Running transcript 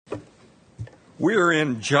We're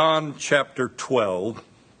in John chapter 12.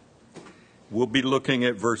 We'll be looking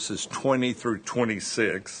at verses 20 through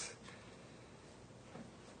 26.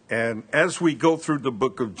 And as we go through the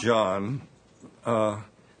book of John,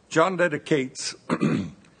 John dedicates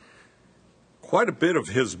quite a bit of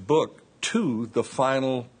his book to the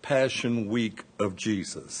final Passion Week of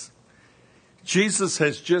Jesus. Jesus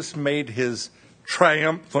has just made his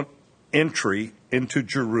triumphant entry into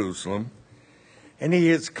Jerusalem, and he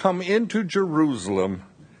has come into Jerusalem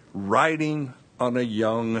riding on a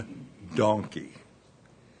young donkey,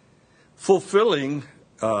 fulfilling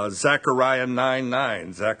Zechariah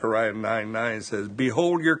 9:9. Zechariah 9:9 says,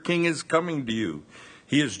 "Behold, your king is coming to you.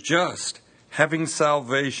 He is just, having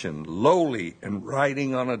salvation, lowly, and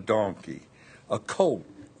riding on a donkey, a colt,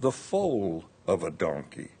 the foal of a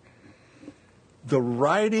donkey." The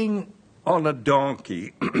riding on a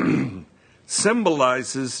donkey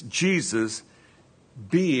symbolizes Jesus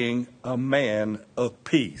being a man of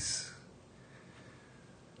peace.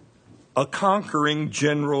 A conquering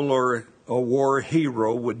general or a war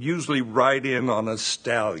hero would usually ride in on a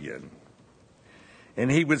stallion, and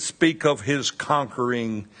he would speak of his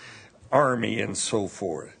conquering army and so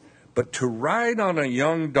forth. But to ride on a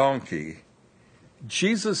young donkey,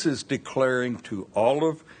 Jesus is declaring to all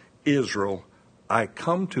of Israel, "I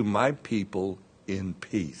come to my people in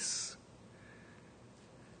peace."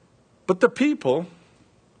 But the people,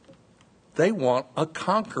 they want a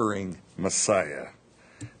conquering Messiah.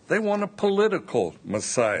 They want a political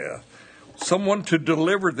Messiah, someone to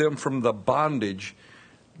deliver them from the bondage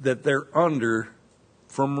that they're under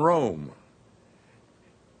from Rome.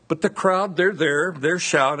 But the crowd, they're there, they're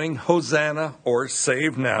shouting, "Hosanna," or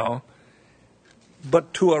 "Save now."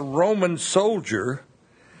 But to a Roman soldier,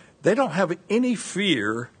 they don't have any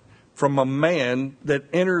fear from a man that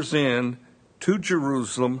enters in to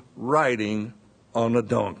Jerusalem riding on a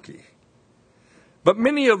donkey. But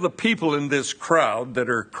many of the people in this crowd that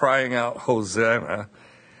are crying out, "Hosanna,"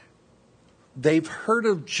 they've heard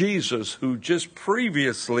of Jesus, who just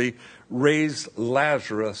previously raised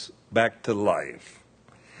Lazarus back to life.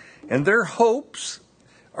 And their hopes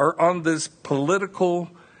are on this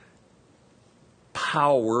political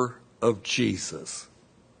power of Jesus.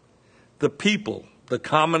 The people, the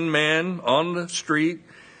common man on the street,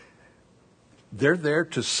 they're there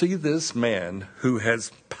to see this man who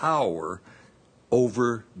has power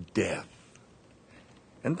over death.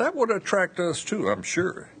 And that would attract us too, I'm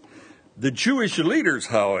sure. The Jewish leaders,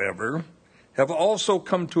 however, have also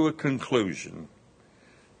come to a conclusion.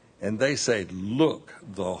 And they say, "Look,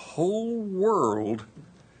 the whole world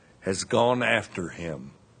has gone after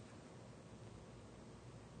him."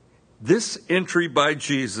 This entry by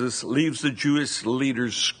Jesus leaves the Jewish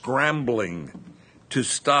leaders scrambling to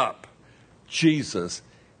stop Jesus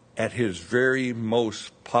at his very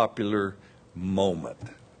most popular moment.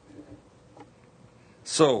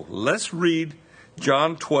 So let's read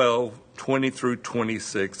John 12, 20 through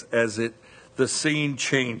 26 as the scene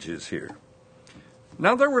changes here.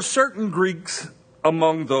 "Now there were certain Greeks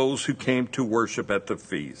among those who came to worship at the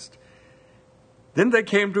feast. Then they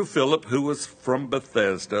came to Philip, who was from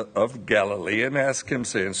Bethsaida of Galilee, and asked him,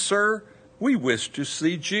 saying, 'Sir, we wish to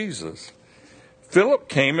see Jesus.' Philip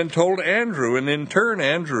came and told Andrew, and in turn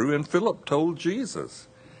Andrew and Philip told Jesus.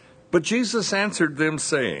 But Jesus answered them,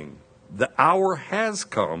 saying, 'The hour has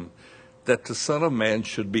come that the Son of Man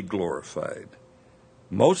should be glorified.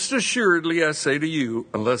 Most assuredly, I say to you,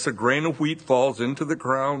 unless a grain of wheat falls into the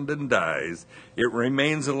ground and dies, it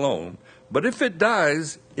remains alone. But if it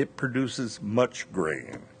dies, it produces much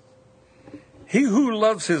grain. He who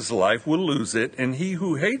loves his life will lose it, and he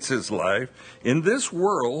who hates his life in this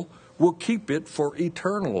world will keep it for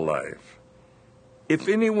eternal life. If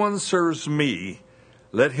anyone serves me,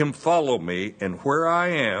 let him follow me, and where I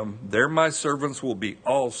am, there my servants will be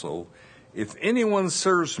also. If anyone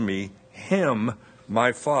serves me, him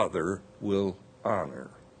my Father will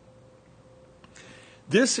honor.'"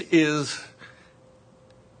 This is,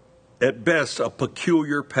 at best, a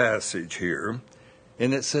peculiar passage here,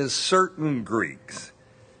 and it says certain Greeks.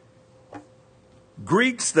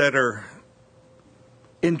 Greeks that are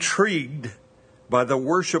intrigued by the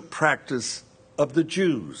worship practice of the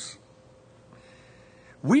Jews.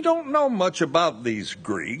 We don't know much about these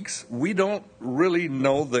Greeks. We don't really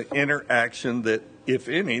know the interaction that, if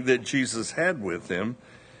any, that Jesus had with them.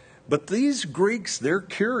 But these Greeks, they're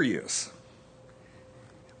curious.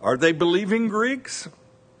 Are they believing Greeks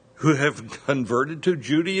who have converted to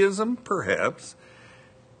Judaism? Perhaps.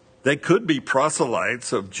 They could be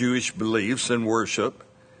proselytes of Jewish beliefs and worship.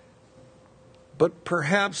 But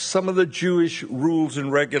perhaps some of the Jewish rules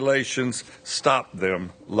and regulations stop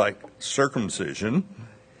them, like circumcision.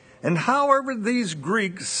 And however these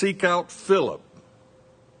Greeks seek out Philip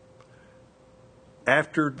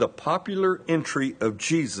after the popular entry of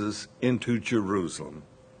Jesus into Jerusalem.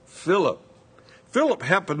 Philip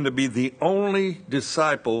happened to be the only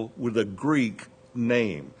disciple with a Greek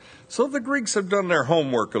name. So the Greeks have done their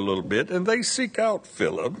homework a little bit, and they seek out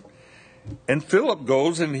Philip. And Philip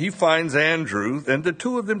goes and he finds Andrew, and the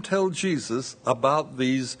two of them tell Jesus about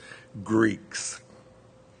these Greeks.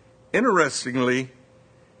 Interestingly,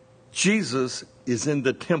 Jesus is in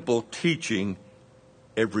the temple teaching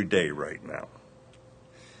every day right now.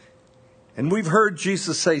 And we've heard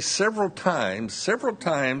Jesus say several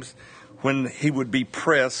times, when he would be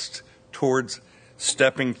pressed towards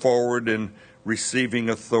stepping forward and receiving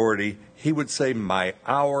authority, he would say, "My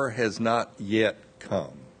hour has not yet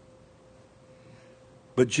come."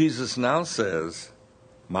 But Jesus now says,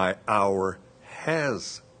 "My hour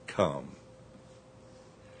has come."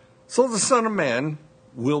 So the Son of Man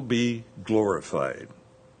will be glorified.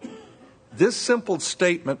 This simple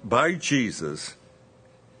statement by Jesus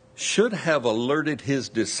should have alerted his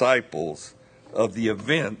disciples of the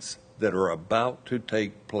events that are about to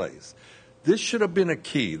take place. This should have been a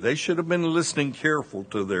key. They should have been listening careful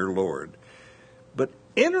to their Lord. But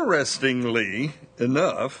interestingly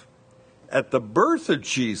enough, at the birth of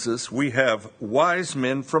Jesus, we have wise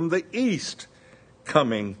men from the east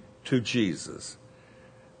coming to Jesus.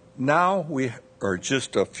 Now we are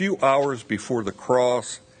just a few hours before the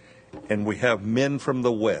cross, and we have men from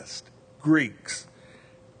the west, Greeks,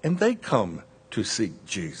 and they come to seek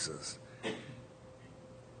Jesus.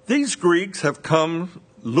 These Greeks have come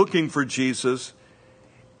looking for Jesus,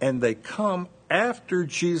 and they come after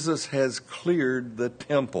Jesus has cleared the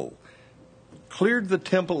temple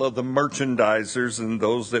of the merchandisers and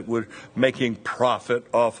those that were making profit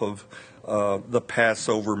off of the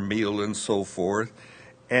Passover meal and so forth.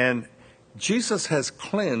 And Jesus has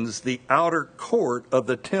cleansed the outer court of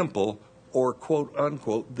the temple, or quote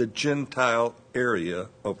unquote, the Gentile area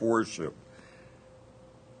of worship.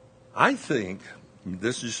 I think,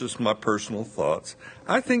 this is just my personal thoughts,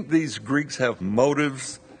 I think these Greeks have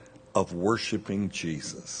motives of worshiping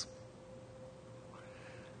Jesus.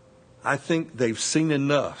 I think they've seen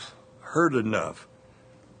enough, heard enough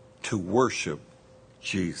to worship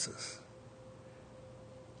Jesus.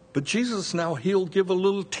 But Jesus now, he'll give a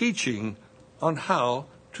little teaching on how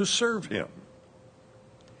to serve him.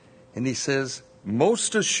 And he says,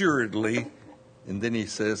 most assuredly, and then he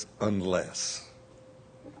says, unless.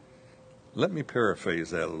 Let me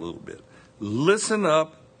paraphrase that a little bit. Listen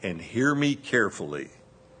up and hear me carefully.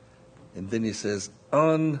 And then he says,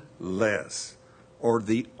 unless, or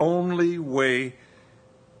the only way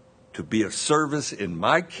to be of service in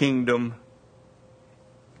my kingdom.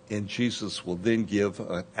 And Jesus will then give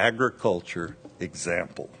an agriculture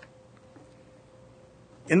example.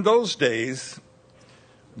 In those days,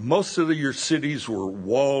 most of your cities were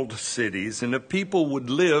walled cities, and the people would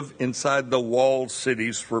live inside the walled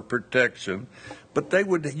cities for protection, but they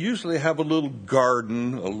would usually have a little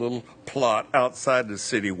garden, a little plot outside the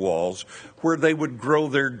city walls where they would grow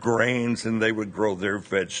their grains and they would grow their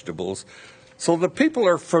vegetables. So the people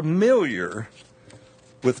are familiar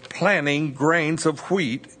with planting grains of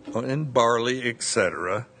wheat and barley,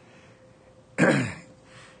 etc.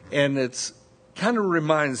 And it's kind of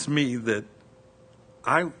reminds me that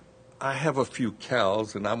I have a few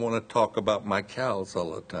cows, and I want to talk about my cows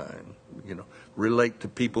all the time, relate to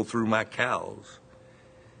people through my cows.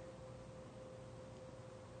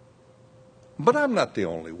 But I'm not the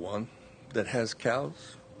only one that has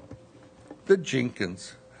cows. The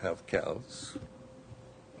Jenkins have cows.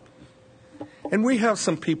 And we have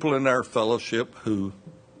some people in our fellowship who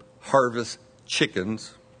harvest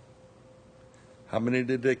chickens. How many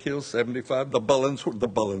did they kill? 75? The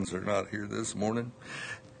Bullens are not here this morning.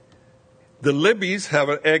 The Libbies have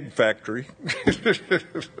an egg factory.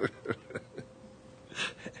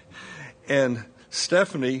 And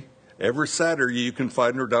Stephanie, every Saturday you can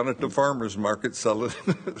find her down at the farmer's market selling.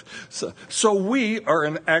 So we are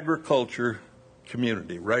an agriculture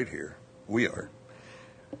community right here. We are.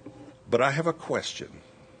 But I have a question.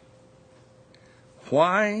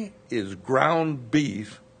 Why is ground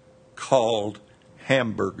beef called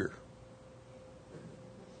hamburger?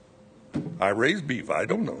 I raise beef. I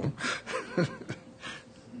don't know.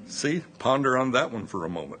 See, ponder on that one for a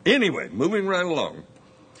moment. Anyway, moving right along.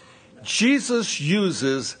 Jesus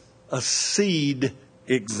uses a seed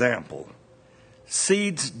example.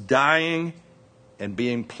 Seeds dying and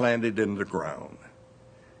being planted in the ground.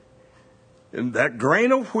 And that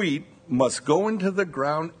grain of wheat must go into the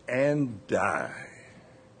ground and die.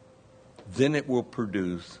 Then it will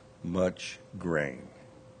produce much grain.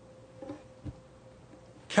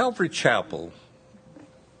 Calvary Chapel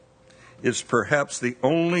is perhaps the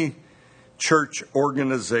only church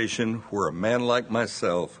organization where a man like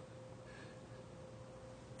myself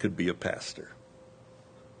could be a pastor.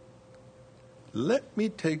 Let me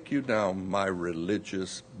take you down my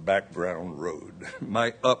religious background road,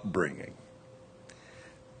 my upbringing.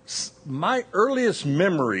 My earliest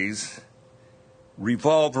memories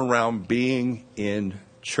revolve around being in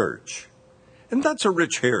church, and that's a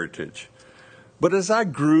rich heritage. But as I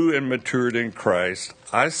grew and matured in Christ,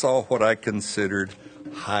 I saw what I considered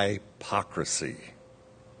hypocrisy.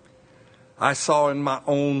 I saw in my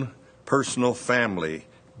own personal family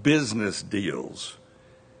business deals,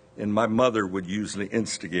 and my mother would usually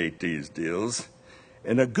instigate these deals,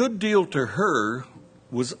 and a good deal to her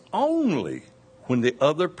was only when the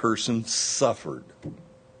other person suffered.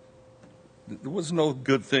 There was no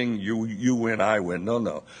good thing, you win, I win.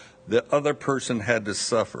 No. The other person had to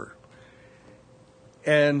suffer.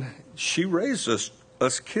 And she raised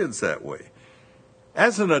us kids that way.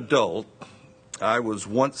 As an adult, I was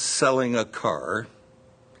once selling a car,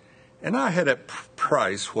 and I had at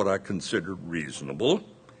price what I considered reasonable.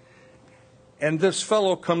 And this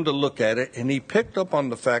fellow come to look at it, and he picked up on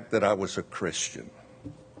the fact that I was a Christian.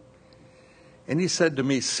 And he said to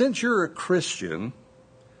me, since you're a Christian,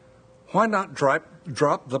 why not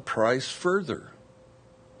drop the price further?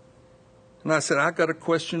 And I said, I got a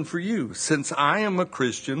question for you. Since I am a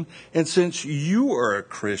Christian, and since you are a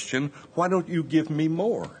Christian, why don't you give me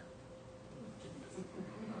more?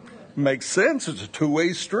 Makes sense. It's a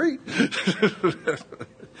two-way street.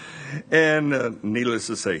 And needless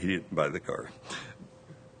to say, he didn't buy the car.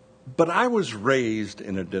 But I was raised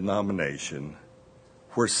in a denomination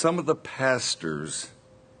where some of the pastors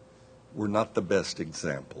were not the best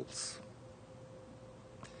examples.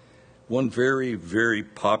 One very, very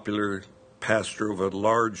popular pastor of a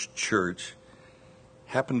large church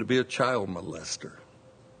happened to be a child molester.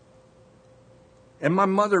 And my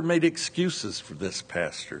mother made excuses for this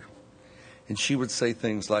pastor. And she would say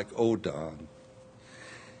things like, oh, Don,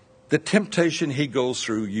 the temptation he goes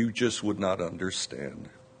through, you just would not understand.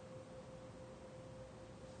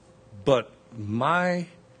 But my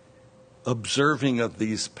observing of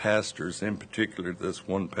these pastors, in particular this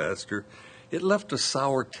one pastor, it left a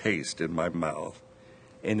sour taste in my mouth,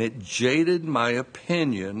 and it jaded my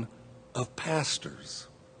opinion of pastors.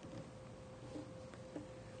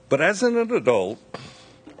 But as an adult,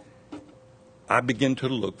 I begin to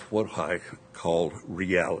look for what I call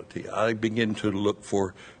reality. I begin to look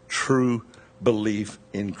for true belief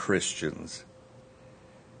in Christians.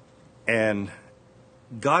 And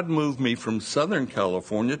God moved me from Southern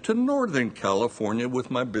California to Northern California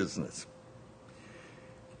with my business.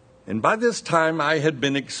 And by this time, I had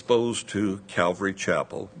been exposed to Calvary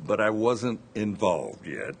Chapel, but I wasn't involved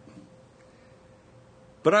yet.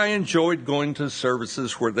 But I enjoyed going to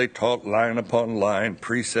services where they taught line upon line,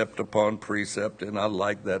 precept upon precept, and I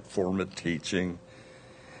liked that form of teaching.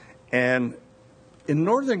 And in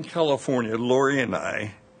Northern California, Lori and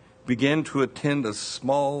I began to attend a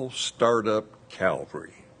small startup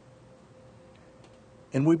Calvary.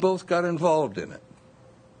 And we both got involved in it.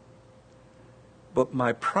 But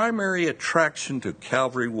my primary attraction to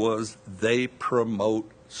Calvary was they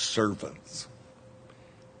promote servants.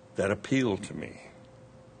 That appealed to me.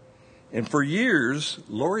 And for years,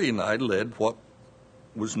 Lori and I led what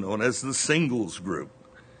was known as the singles group.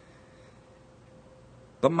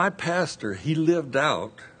 But my pastor, he lived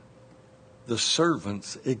out the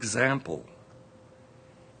servant's example.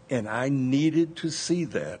 And I needed to see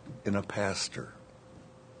that in a pastor.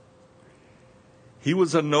 He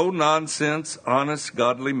was a no-nonsense, honest,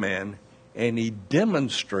 godly man, and he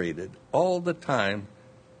demonstrated all the time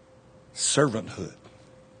servanthood.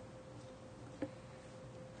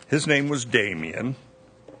 His name was Damien,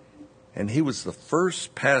 and he was the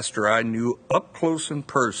first pastor I knew up close and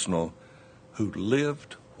personal who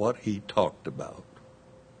lived what he talked about.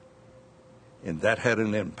 And that had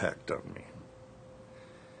an impact on me.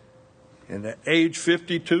 And at age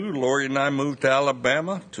 52, Lori and I moved to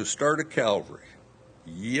Alabama to start a Calvary.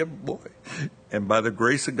 Yeah, boy. And by the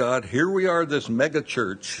grace of God, here we are, this mega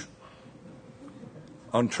church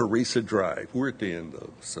on Teresa Drive. We're at the end,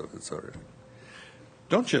 though, so it's all right.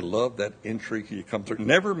 Don't you love that entry you come through?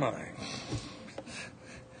 Never mind.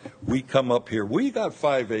 We come up here. We got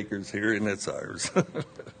 5 acres here, and it's ours.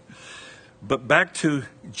 But back to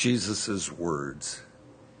Jesus' words.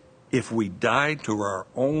 If we die to our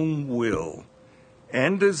own will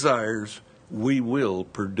and desires, we will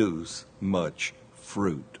produce much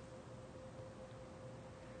fruit.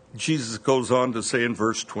 Jesus goes on to say in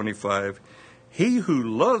verse 25, he who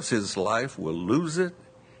loves his life will lose it,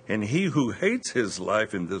 And he who hates his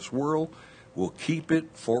life in this world will keep it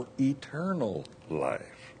for eternal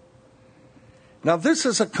life. Now, this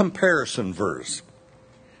is a comparison verse.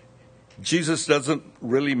 Jesus doesn't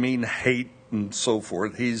really mean hate and so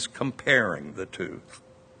forth. He's comparing the two.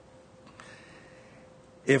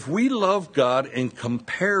 If we love God in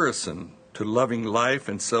comparison to loving life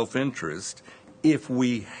and self-interest, if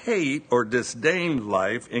we hate or disdain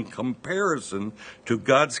life in comparison to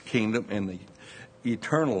God's kingdom and the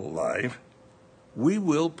eternal life, we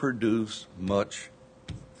will produce much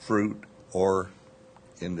fruit, or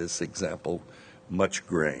in this example, much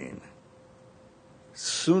grain.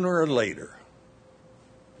 Sooner or later,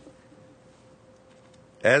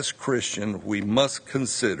 as Christians, we must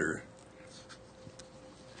consider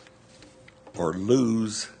or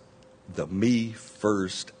lose the me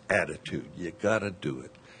first attitude. You got to do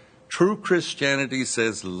it. True Christianity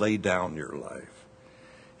says lay down your life.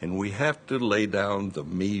 And we have to lay down the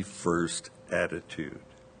me first attitude.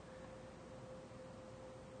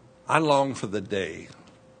 I long for the day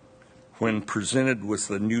when presented with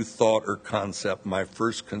a new thought or concept, my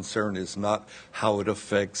first concern is not how it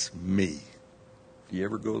affects me. Do you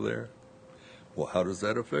ever go there? Well, how does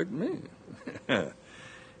that affect me?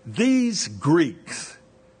 These Greeks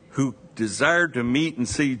who desired to meet and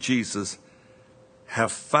see Jesus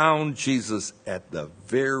have found Jesus at the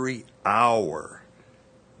very hour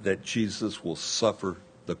that Jesus will suffer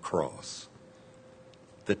the cross.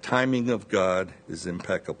 The timing of God is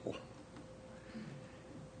impeccable.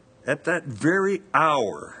 At that very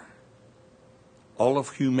hour, all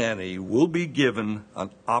of humanity will be given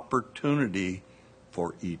an opportunity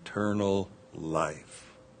for eternal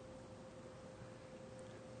life.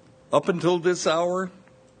 Up until this hour,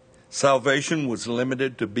 salvation was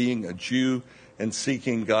limited to being a Jew and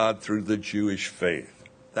seeking God through the Jewish faith.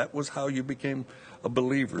 That was how you became a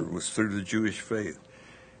believer, was through the Jewish faith.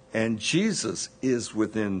 And Jesus is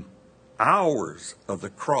within hours of the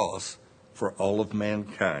cross for all of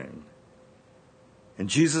mankind. And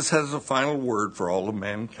Jesus has a final word for all of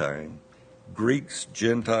mankind, Greeks,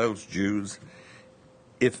 Gentiles, Jews.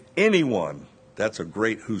 If anyone, that's a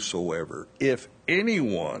great whosoever, if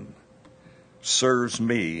anyone serves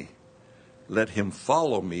me, let him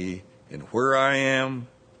follow me, and where I am,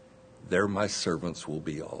 there my servants will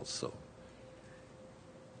be also.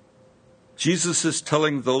 Jesus is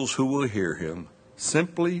telling those who will hear him,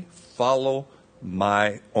 simply follow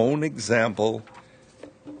my own example,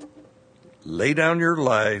 lay down your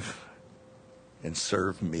life, and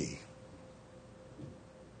serve me.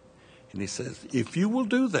 And he says, if you will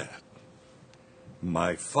do that,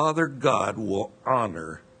 my Father God will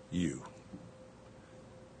honor you.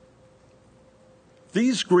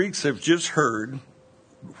 These Greeks have just heard,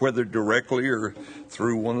 whether directly or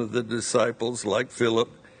through one of the disciples like Philip,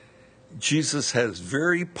 Jesus has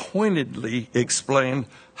very pointedly explained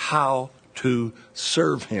how to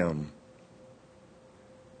serve him.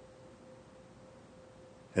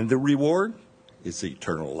 And the reward is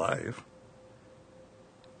eternal life,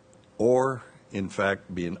 or, in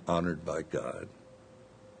fact, being honored by God.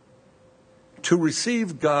 To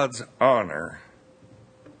receive God's honor,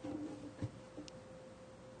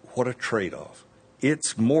 what a trade-off.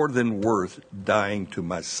 It's more than worth dying to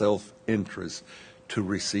my self-interest to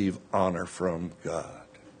receive honor from God.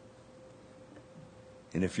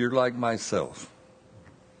 And if you're like myself,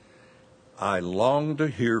 I long to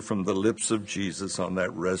hear from the lips of Jesus on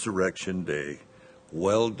that resurrection day,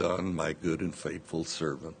 well done, my good and faithful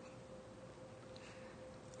servant.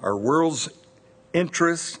 Our world's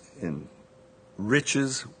interests and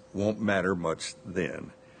riches won't matter much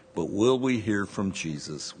then, but will we hear from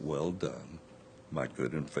Jesus, well done, my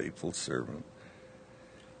good and faithful servant?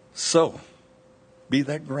 So, be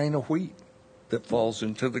that grain of wheat that falls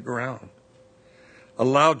into the ground.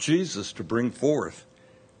 Allow Jesus to bring forth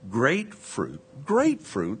great fruit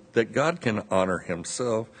that God can honor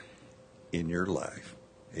himself in your life.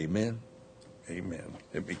 Amen. Amen.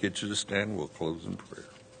 Let me get you to stand. We'll close in prayer.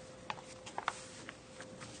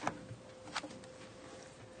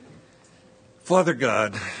 Father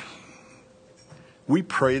God, we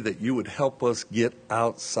pray that you would help us get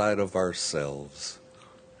outside of ourselves.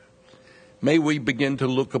 May we begin to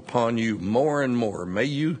look upon you more and more. May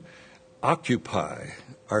you occupy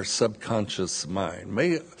our subconscious mind.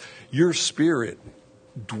 May your Spirit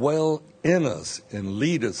dwell in us and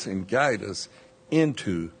lead us and guide us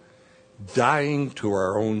into dying to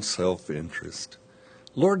our own self-interest.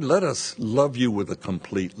 Lord, let us love you with a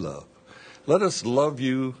complete love. Let us love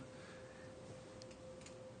you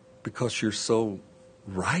because you're so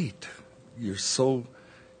right. You're so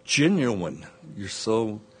genuine. You're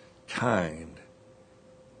so kind.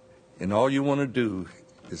 And all you want to do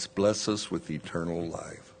is bless us with eternal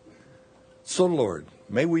life. So, Lord,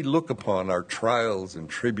 may we look upon our trials and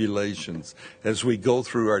tribulations as we go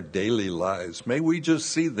through our daily lives. May we just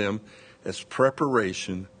see them as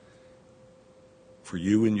preparation for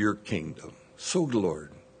you and your kingdom. So,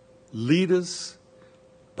 Lord, lead us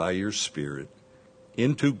by your Spirit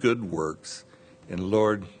into good works. And,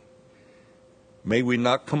 Lord, may we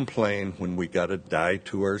not complain when we got to die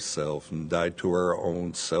to ourselves and die to our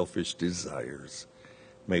own selfish desires.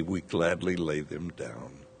 May we gladly lay them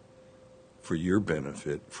down for your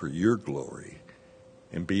benefit, for your glory,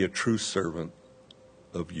 and be a true servant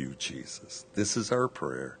of you, Jesus. This is our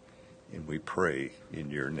prayer, and we pray in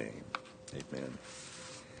your name. Amen.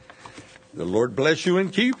 The Lord bless you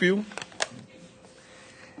and keep you.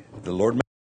 The Lord